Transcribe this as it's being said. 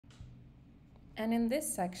And in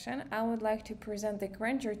this section, I would like to present the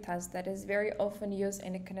Granger test that is very often used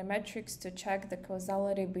in econometrics to check the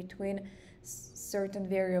causality between certain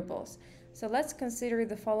variables. So let's consider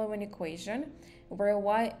the following equation, where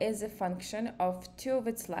y is a function of two of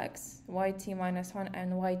its legs, yt minus 1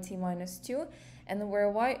 and yt minus 2, and where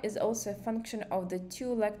y is also a function of the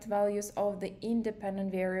two left values of the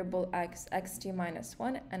independent variable x, xt minus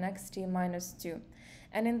 1 and xt minus 2.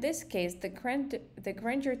 And in this case, the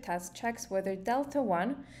Granger test checks whether delta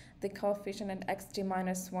 1, the coefficient at xt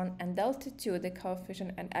minus 1, and delta 2, the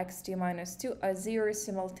coefficient at xt minus 2, are zero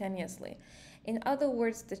simultaneously. In other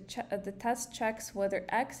words, the test checks whether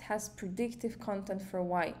x has predictive content for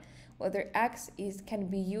y, whether x can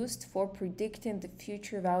be used for predicting the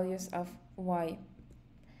future values of y.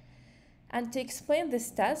 And to explain this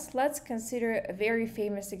test, let's consider a very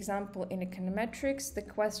famous example in econometrics.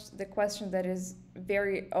 The question that is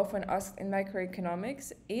very often asked in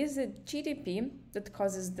macroeconomics: is it GDP that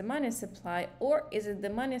causes the money supply, or is it the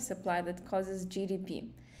money supply that causes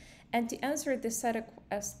GDP? And to answer this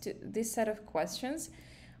set of questions,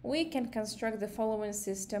 we can construct the following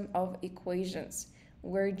system of equations,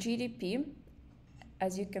 where GDP,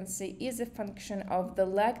 as you can see, is a function of the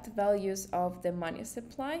lagged values of the money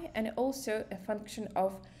supply and also a function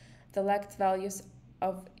of the lagged values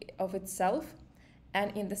of itself.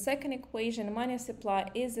 And in the second equation, money supply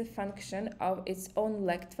is a function of its own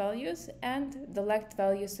lagged values and the lagged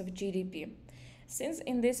values of GDP. Since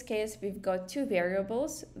in this case we've got two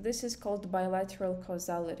variables, this is called bilateral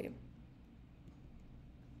causality.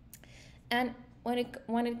 And when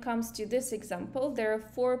it comes to this example, there are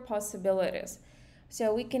four possibilities.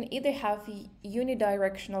 So we can either have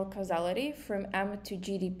unidirectional causality from M to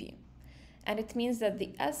GDP. And it means that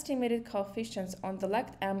the estimated coefficients on the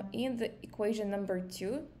left M in the equation number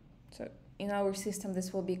 2, so in our system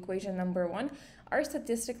this will be equation number 1, are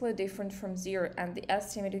statistically different from 0, and the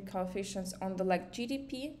estimated coefficients on the left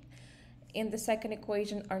GDP in the second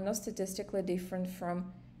equation are not statistically different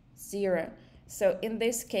from 0. So in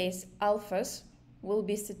this case, alphas will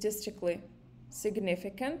be statistically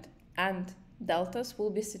significant and deltas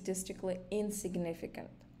will be statistically insignificant.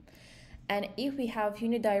 And if we have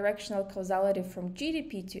unidirectional causality from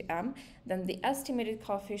GDP to M, then the estimated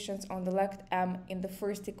coefficients on the left M in the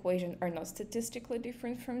first equation are not statistically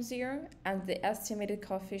different from 0, and the estimated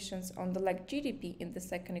coefficients on the left GDP in the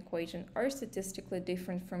second equation are statistically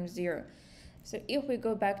different from 0. So if we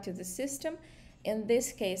go back to the system, in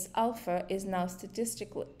this case, alpha is now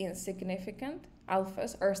statistically insignificant.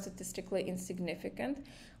 Alphas are statistically insignificant,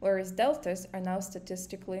 whereas deltas are now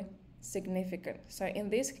statistically significant. So in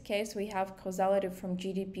this case, we have causality from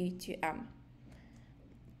GDP to M.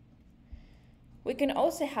 We can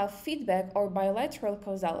also have feedback or bilateral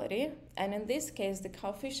causality, and in this case, the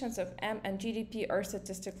coefficients of M and GDP are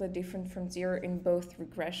statistically different from 0 in both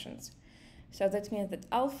regressions. So that means that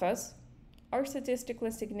alphas are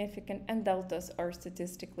statistically significant and deltas are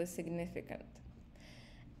statistically significant.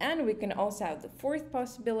 And we can also have the fourth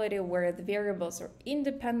possibility where the variables are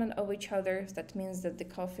independent of each other. That means that the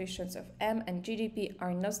coefficients of M and GDP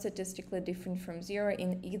are not statistically different from 0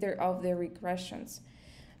 in either of their regressions.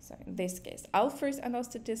 So in this case, alphas are not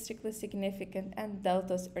statistically significant and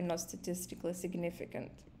deltas are not statistically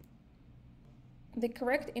significant. The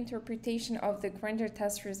correct interpretation of the Granger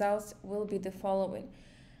test results will be the following.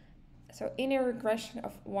 So in a regression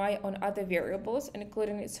of y on other variables,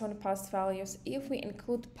 including its own past values, if we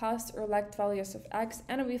include past or lagged values of x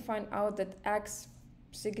and we find out that x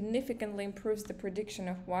significantly improves the prediction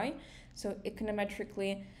of y, so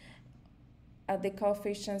econometrically the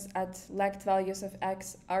coefficients at lagged values of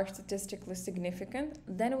x are statistically significant,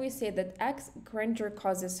 then we say that x Granger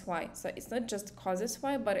causes y. So it's not just causes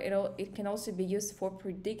y, but it can also be used for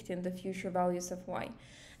predicting the future values of y.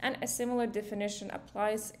 And a similar definition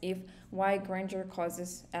applies if y Granger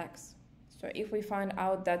causes x. So if we find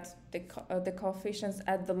out that the coefficients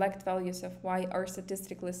at the lagged values of y are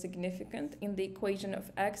statistically significant in the equation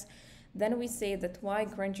of x, then we say that y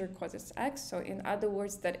Granger causes x. So in other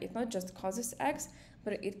words, that it not just causes x,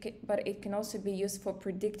 but it can also be used for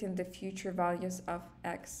predicting the future values of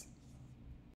x.